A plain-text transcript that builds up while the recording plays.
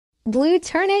Blue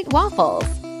Ternate Waffles,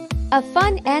 a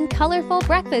fun and colorful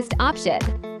breakfast option.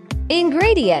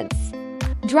 Ingredients: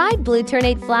 dried blue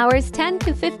ternate flowers 10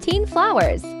 to 15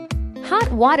 flowers,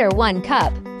 hot water 1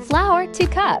 cup, flour 2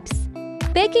 cups,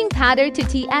 baking powder to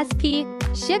TSP,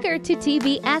 sugar to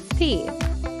TBSP,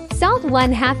 salt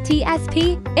 1/2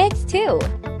 TSP, eggs 2,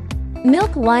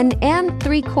 milk 1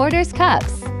 3/4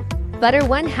 cups, butter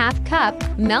 1/2 cup,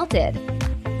 melted.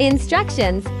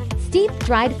 Instructions: steep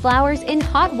dried flowers in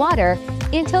hot water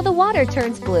until the water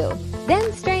turns blue,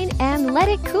 then strain and let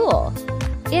it cool.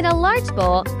 In a large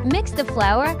bowl, mix the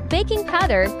flour, baking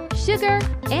powder, sugar,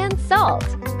 and salt.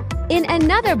 In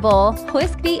another bowl,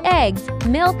 whisk the eggs,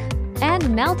 milk,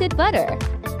 and melted butter.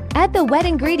 Add the wet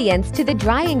ingredients to the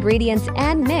dry ingredients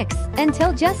and mix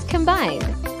until just combined.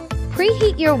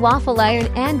 Preheat your waffle iron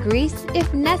and grease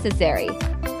if necessary.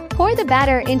 Pour the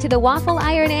batter into the waffle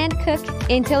iron and cook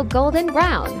until golden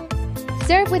brown.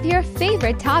 Serve with your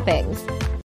favorite toppings.